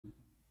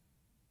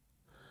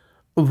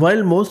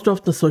While most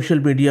of the social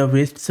media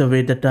wastes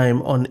away the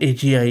time on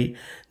AGI,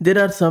 there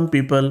are some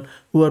people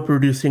who are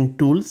producing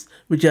tools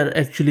which are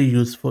actually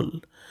useful.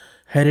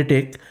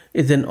 Heretic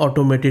is an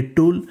automated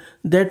tool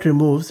that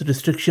removes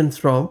restrictions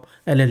from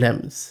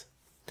LLMs.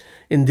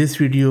 In this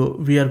video,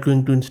 we are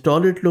going to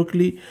install it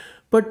locally,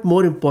 but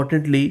more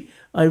importantly,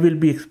 I will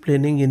be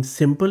explaining in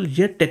simple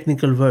yet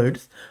technical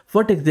words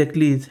what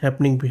exactly is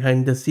happening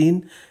behind the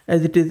scene,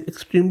 as it is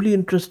extremely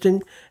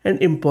interesting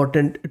and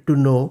important to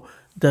know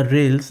the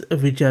rails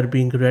which are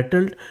being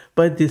rattled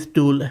by this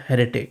tool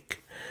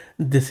Heretic.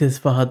 This is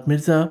Fahad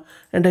Mirza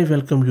and I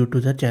welcome you to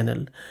the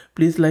channel.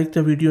 Please like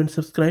the video and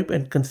subscribe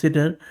and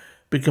consider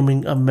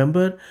becoming a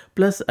member.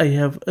 Plus I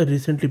have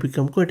recently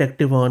become quite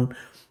active on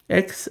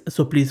X,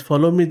 so please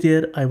follow me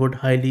there. I would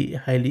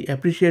highly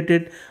appreciate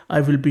it. I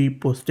will be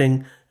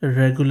posting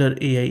regular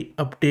AI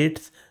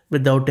updates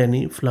without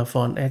any fluff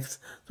on X,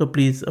 so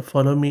please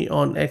follow me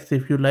on X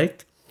if you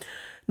like.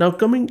 Now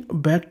coming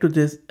back to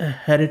this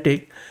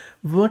Heretic,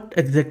 what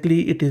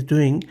exactly it is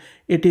doing,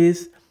 it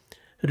is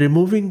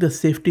removing the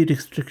safety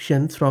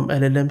restrictions from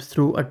LLMs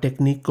through a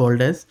technique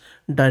called as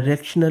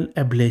directional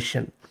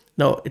ablation.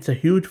 Now it's a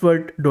huge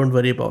word, don't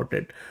worry about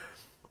it.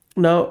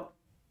 Now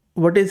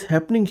what is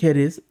happening here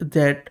is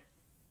that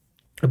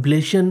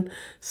ablation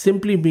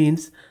simply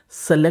means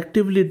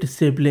selectively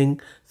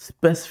disabling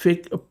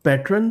specific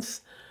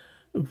patterns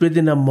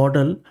within a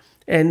model,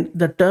 and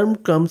the term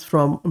comes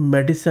from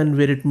medicine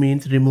where it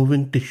means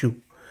removing tissue,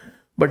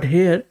 but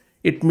here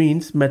it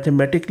means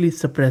mathematically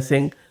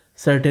suppressing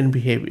certain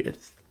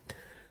behaviors.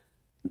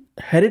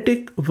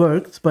 Heretic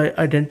works by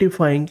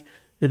identifying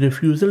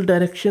refusal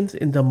directions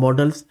in the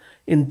model's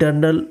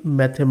internal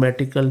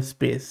mathematical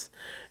space,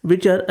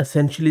 which are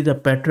essentially the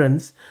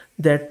patterns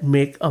that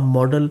make a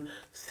model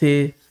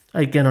say,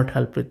 I cannot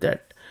help with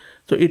that.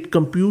 So it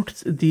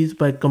computes these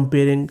by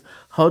comparing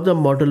how the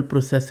model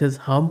processes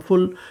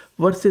harmful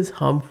versus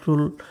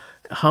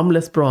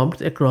harmless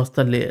prompts across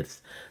the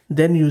layers,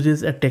 then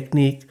uses a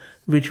technique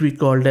which we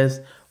called as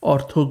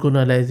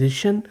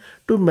orthogonalization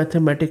to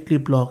mathematically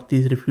block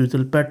these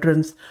refusal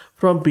patterns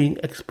from being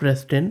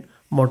expressed in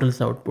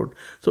model's output.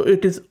 So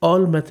it is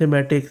all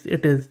mathematics,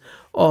 it is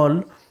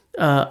all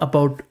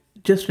about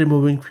just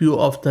removing few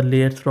of the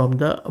layers from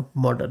the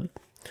model.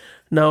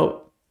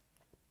 Now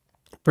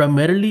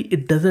primarily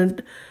it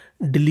doesn't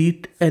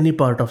delete any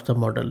part of the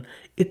model,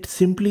 it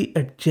simply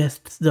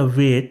adjusts the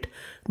weight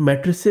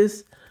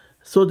matrices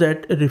so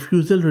that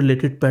refusal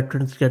related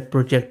patterns get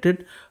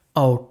projected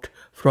out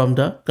from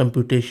the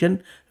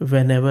computation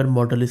whenever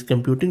model is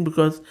computing,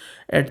 because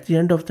at the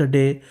end of the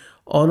day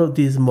all of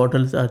these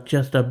models are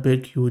just a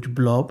big huge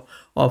blob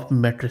of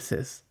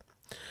matrices.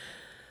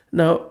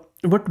 Now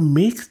what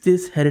makes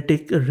this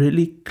Heretic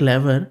really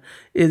clever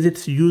is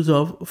its use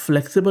of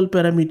flexible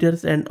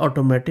parameters and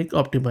automatic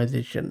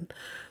optimization.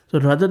 So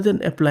rather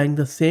than applying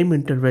the same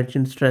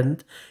intervention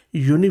strength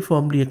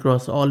uniformly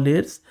across all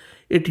layers,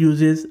 it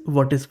uses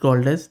what is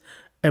called as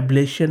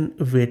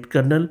ablation weight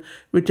kernel,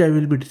 which I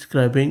will be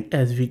describing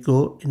as we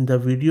go in the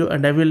video,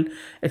 and I will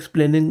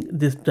explaining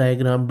this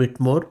diagram bit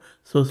more,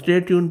 so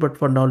stay tuned. But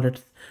for now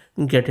let's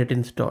get it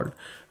installed.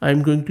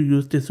 I'm going to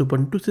use this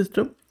Ubuntu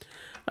system.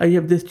 I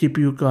have this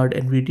GPU card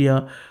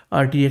NVIDIA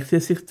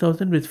RTX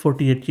 6000 with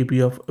 48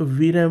 GB of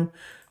VRAM.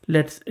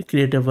 Let's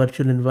create a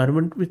virtual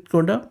environment with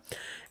Conda.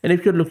 And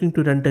if you're looking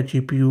to rent a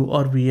GPU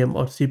or VM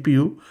or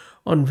CPU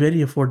on very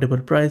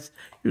affordable price,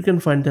 you can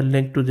find the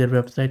link to their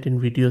website in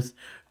video's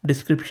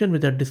description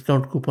with a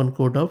discount coupon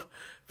code of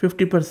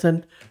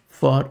 50%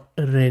 for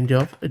a range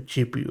of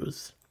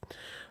GPUs.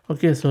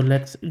 Okay, so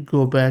let's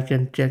go back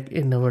and check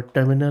in our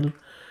terminal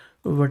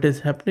what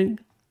is happening.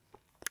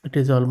 It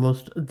is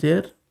almost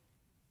there.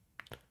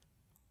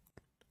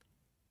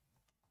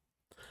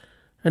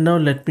 And now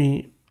let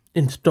me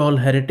install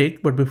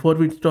Heretic, but before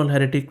we install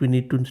Heretic we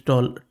need to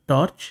install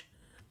Torch.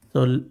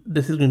 So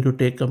this is going to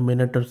take a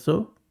minute or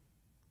so.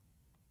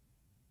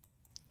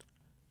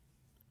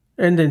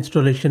 And the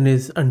installation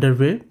is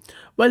underway.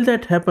 While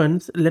that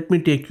happens, let me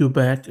take you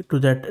back to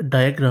that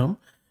diagram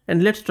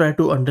and let's try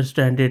to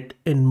understand it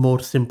in more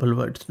simple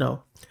words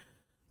now.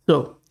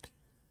 So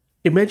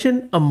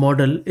imagine a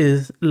model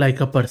is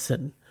like a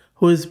person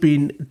who has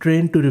been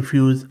trained to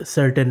refuse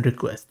certain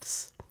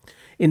requests.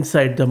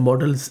 Inside the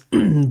model's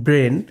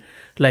brain,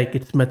 like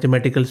its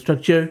mathematical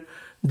structure,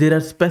 there are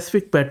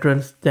specific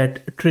patterns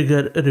that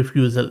trigger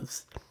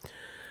refusals,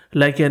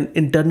 like an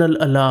internal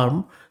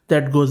alarm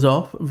that goes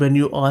off when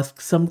you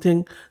ask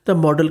something the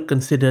model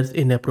considers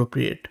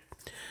inappropriate.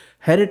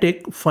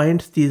 Heretic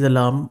finds these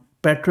alarm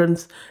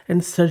patterns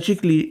and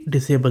surgically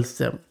disables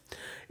them.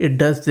 It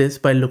does this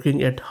by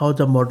looking at how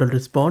the model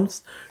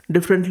responds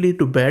differently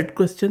to bad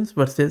questions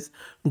versus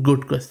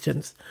good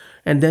questions.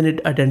 And then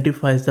it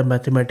identifies the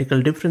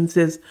mathematical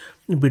differences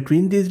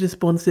between these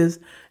responses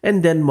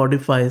and then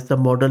modifies the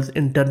model's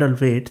internal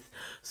weights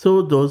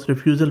so those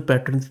refusal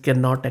patterns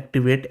cannot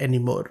activate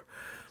anymore.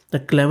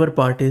 The clever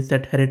part is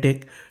that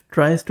Heretic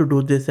tries to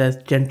do this as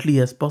gently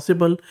as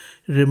possible,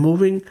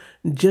 removing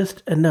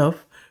just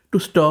enough to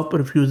stop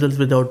refusals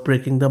without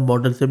breaking the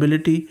model's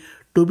ability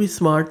to be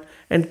smart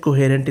and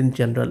coherent in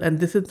general. And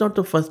this is not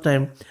the first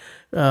time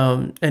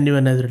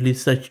anyone has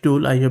released such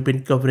tool. I have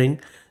been covering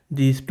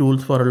these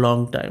tools for a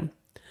long time.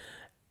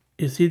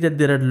 You see that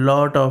there are a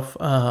lot of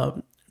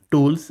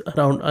tools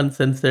around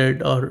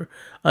uncensored or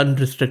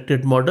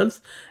unrestricted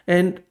models,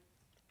 and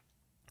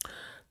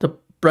the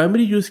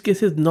primary use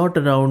case is not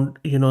around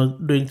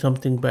doing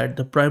something bad.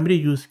 The primary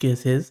use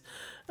case is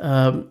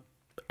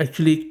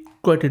actually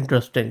quite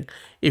interesting.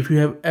 If you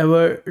have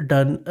ever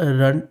done a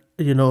run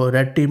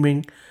red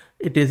teaming,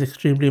 it is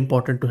extremely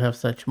important to have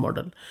such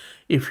model.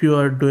 If you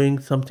are doing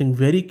something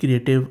very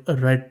creative, a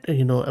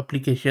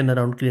application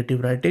around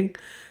creative writing,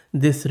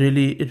 this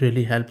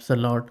really helps a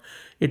lot.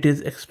 It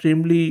is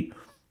extremely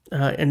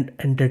and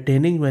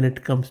entertaining when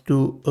it comes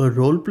to a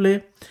role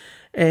play,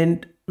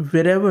 and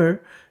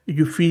wherever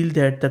you feel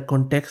that the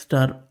contexts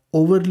are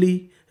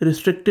overly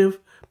restrictive,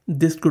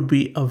 this could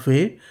be a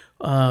way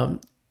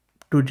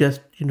to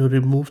just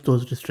remove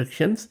those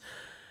restrictions.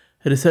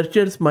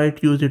 Researchers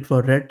might use it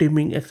for red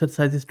teaming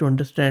exercises to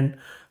understand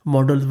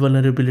models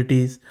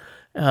vulnerabilities.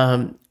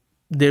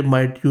 They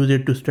might use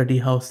it to study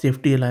how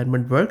safety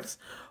alignment works,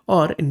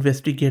 or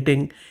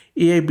investigating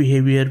AI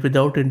behavior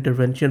without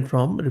intervention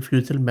from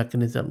refusal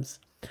mechanisms.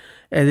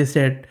 As I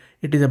said,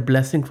 it is a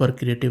blessing for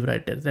creative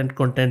writers and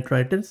content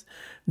writers.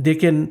 They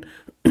can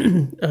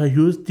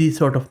use these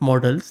sort of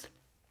models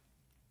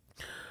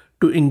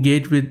to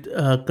engage with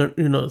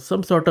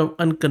some sort of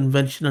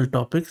unconventional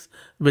topics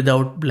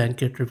without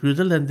blanket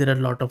refusal. And there are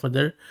a lot of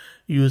other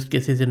use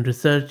cases in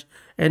research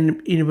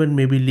and even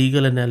maybe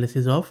legal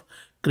analysis of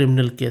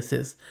criminal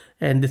cases.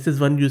 And this is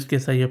one use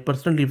case I have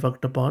personally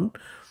worked upon,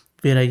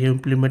 where I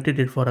implemented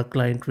it for a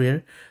client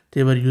where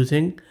they were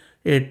using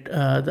it,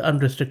 the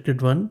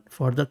unrestricted one,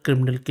 for the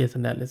criminal case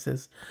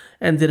analysis.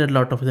 And there are a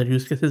lot of other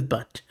use cases,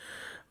 but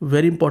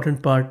very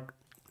important part,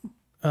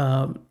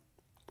 um,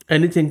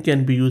 anything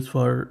can be used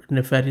for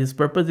nefarious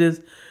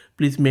purposes.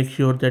 Please make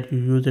sure that you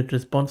use it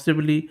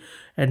responsibly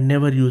and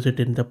never use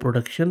it in the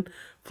production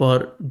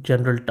for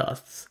general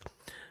tasks,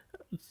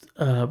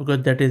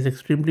 because that is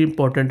extremely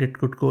important. It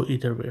could go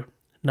either way.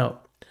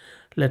 Now,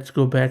 let's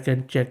go back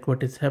and check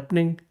what is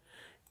happening.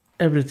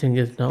 Everything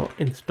is now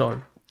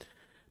installed.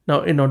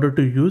 Now, in order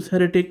to use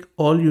Heretic,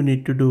 all you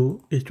need to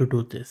do is to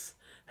do this.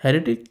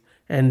 Heretic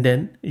and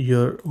then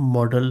your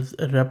model's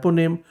repo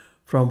name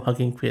from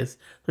Hugging Face.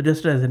 So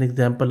just as an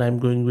example, I'm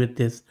going with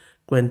this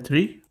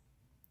Quen3.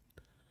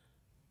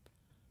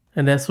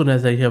 And as soon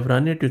as I have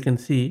run it, you can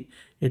see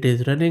it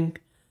is running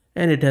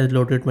and it has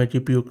loaded my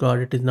GPU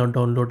card. It is now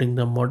downloading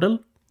the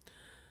model.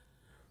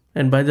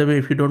 And by the way,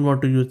 if you don't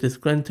want to use this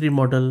Quen3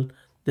 model,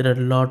 there are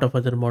a lot of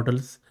other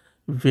models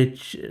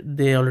which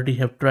they already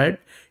have tried.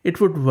 It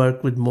would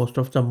work with most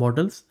of the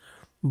models,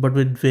 but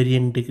with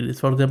varying degrees.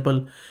 For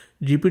example,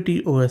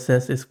 GPT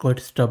OSS is quite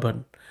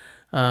stubborn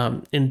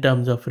in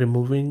terms of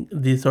removing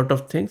these sort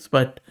of things,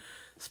 but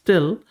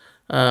still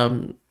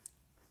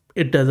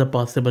it does a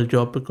possible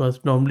job, because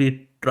normally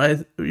it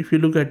tries, if you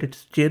look at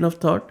its chain of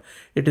thought,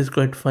 it is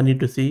quite funny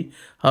to see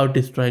how it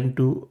is trying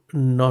to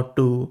not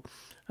to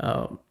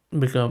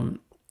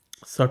become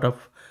sort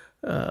of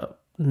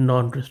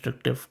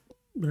non-restrictive.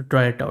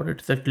 Try it out,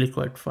 it's actually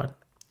quite fun.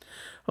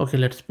 Okay,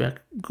 let's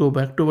go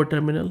back to our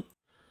terminal.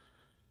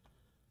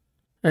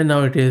 And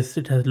now it has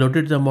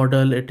loaded the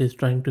model. It is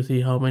trying to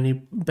see how many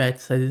batch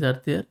sizes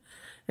are there,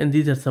 and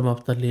these are some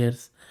of the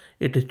layers.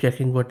 It is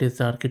checking what is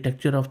the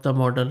architecture of the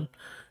model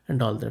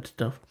and all that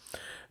stuff.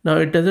 Now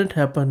it doesn't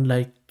happen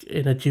like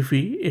in a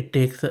jiffy. It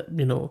takes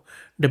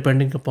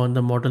depending upon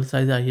the model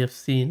size, I have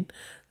seen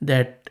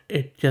that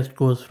it just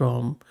goes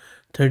from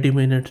 30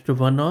 minutes to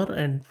 1 hour,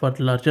 and for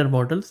larger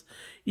models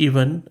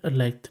even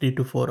like 3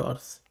 to 4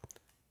 hours.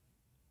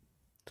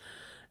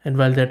 And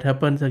while that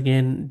happens,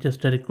 again,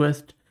 just a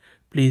request,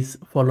 please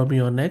follow me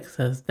on X,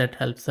 as that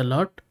helps a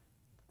lot.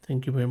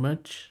 Thank you very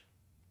much.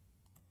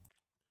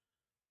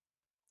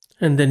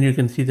 And then you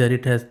can see that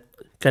it has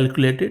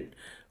calculated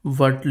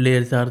what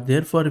layers are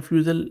there for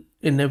refusal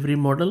in every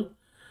model.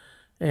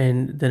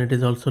 And then it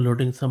is also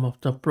loading some of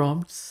the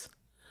prompts,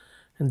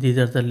 and these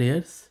are the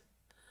layers.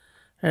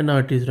 And now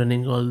it is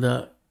running all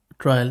the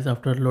trials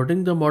after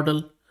loading the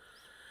model.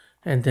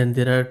 And then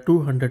there are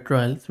 200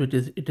 trials which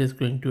it is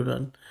going to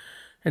run,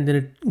 and then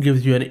it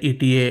gives you an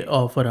ETA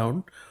of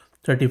around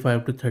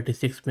 35 to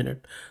 36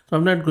 minutes. So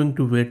I'm not going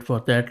to wait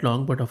for that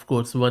long, but of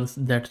course once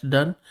that's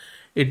done,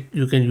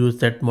 you can use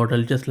that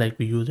model just like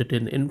we use it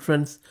in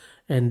inference,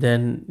 and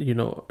then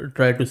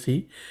try to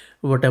see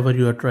whatever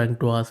you are trying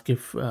to ask,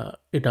 if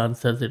it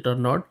answers it or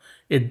not.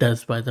 It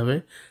does, by the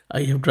way.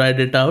 I have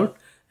tried it out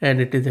and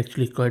it is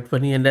actually quite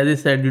funny. And as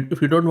I said,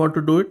 if you don't want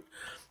to do it,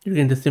 you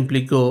can just simply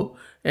go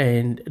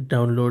and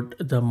download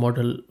the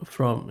model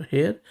from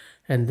here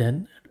and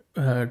then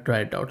try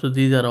it out. So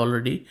these are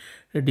already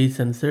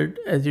decensored,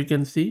 as you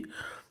can see.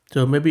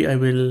 So maybe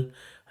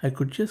I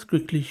could just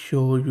quickly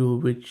show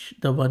you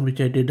the one which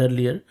I did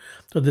earlier.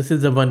 So this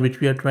is the one which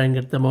we are trying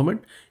at the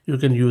moment. You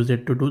can use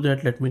it to do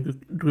that. Let me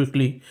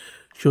quickly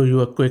show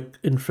you a quick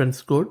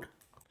inference code.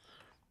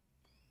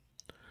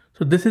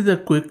 So this is a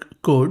quick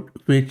code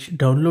which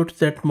downloads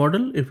that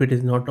model if it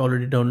is not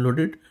already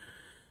downloaded.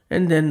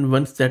 And then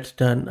once that's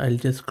done, I'll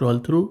just scroll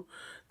through.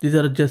 These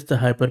are just the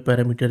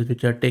hyperparameters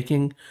which are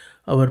taking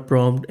our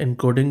prompt,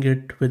 encoding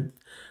it with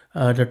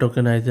the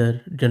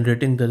tokenizer,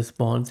 generating the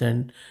response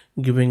and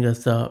giving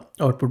us the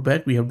output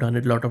back. We have done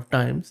it a lot of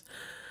times.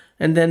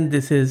 And then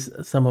this is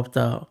some of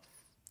the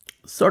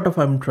sort of,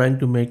 I'm trying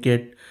to make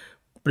it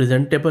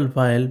presentable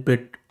while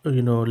bit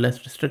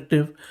less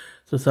restrictive.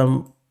 So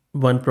some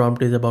one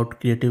prompt is about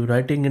creative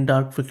writing in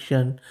dark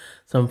fiction,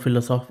 some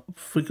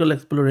philosophical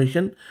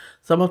exploration.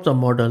 Some of the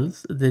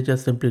models, they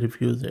just simply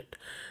refuse it.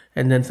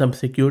 And then some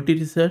security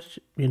research,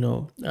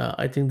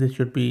 I think this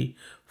should be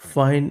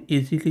fine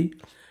easily.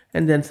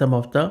 And then some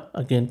of the,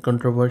 again,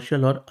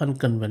 controversial or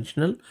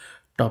unconventional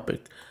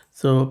topic.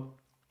 So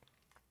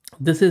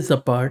this is the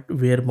part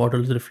where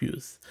models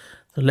refuse.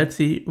 So let's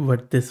see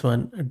what this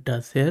one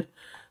does here.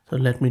 So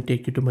let me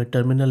take you to my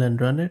terminal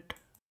and run it.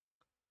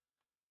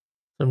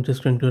 So I'm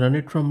just going to run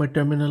it from my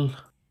terminal.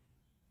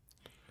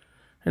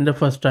 And the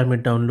first time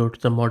it downloads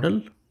the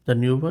model, the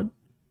new one,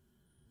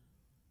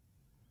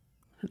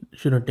 it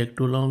shouldn't take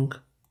too long.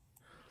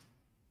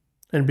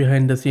 And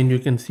behind the scene, you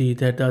can see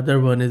that the other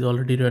one is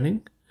already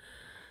running.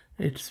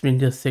 It's been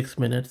just 6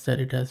 minutes that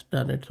it has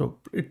done it. So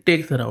it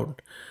takes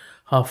around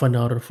half an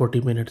hour or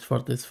 40 minutes for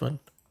this one.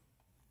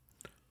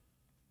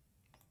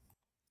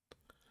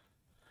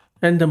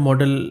 And the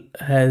model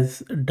has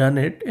done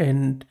it.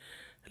 And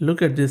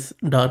look at this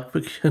dark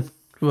fiction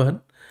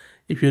one.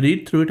 If you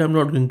read through it, I'm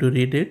not going to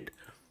read it.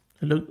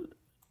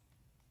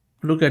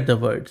 Look at the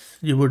words.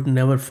 You would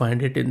never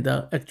find it in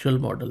the actual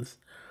models.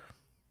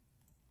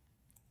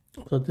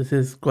 So this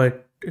is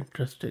quite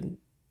interesting.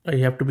 I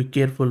have to be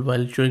careful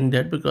while showing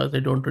that because I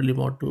don't really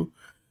want to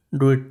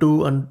do it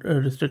too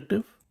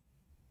restrictive.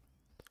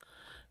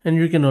 And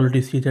you can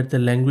already see that the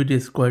language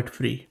is quite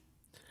free.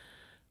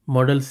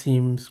 Model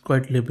seems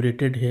quite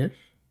liberated here.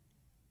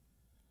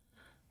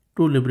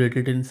 Too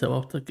liberated in some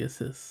of the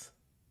cases.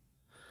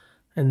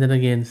 And then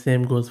again,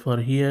 same goes for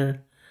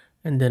here.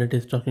 And then it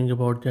is talking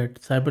about that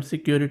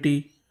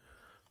cybersecurity.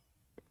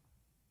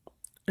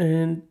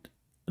 And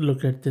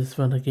look at this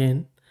one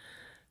again.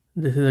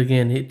 This is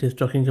again, it is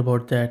talking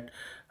about that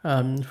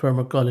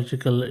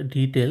pharmacological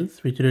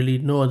details, which really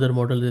no other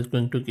model is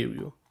going to give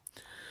you.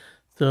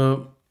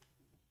 So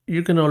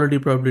you can already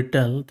probably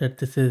tell that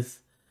this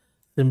is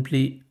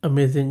simply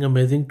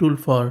amazing tool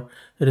for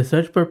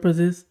research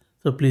purposes.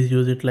 So please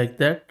use it like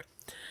that.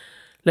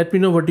 Let me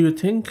know what do you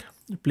think.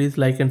 Please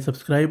like and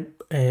subscribe,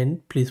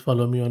 and please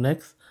follow me on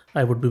X.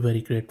 I would be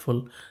very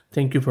grateful.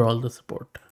 Thank you for all the support.